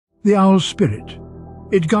The owl's spirit.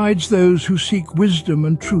 It guides those who seek wisdom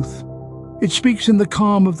and truth. It speaks in the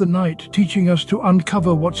calm of the night, teaching us to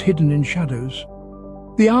uncover what's hidden in shadows.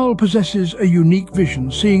 The owl possesses a unique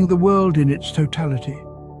vision, seeing the world in its totality.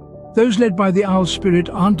 Those led by the owl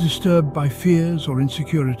spirit aren't disturbed by fears or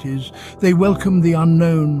insecurities. They welcome the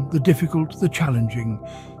unknown, the difficult, the challenging.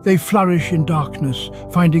 They flourish in darkness,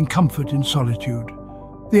 finding comfort in solitude.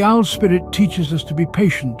 The owl spirit teaches us to be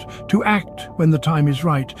patient, to act when the time is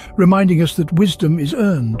right, reminding us that wisdom is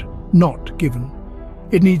earned, not given.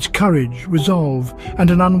 It needs courage, resolve, and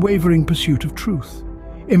an unwavering pursuit of truth.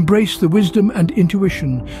 Embrace the wisdom and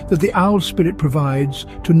intuition that the owl spirit provides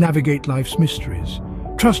to navigate life's mysteries.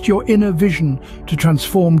 Trust your inner vision to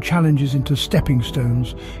transform challenges into stepping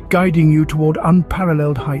stones, guiding you toward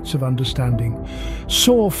unparalleled heights of understanding.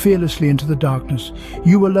 Soar fearlessly into the darkness.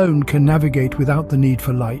 You alone can navigate without the need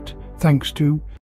for light, thanks to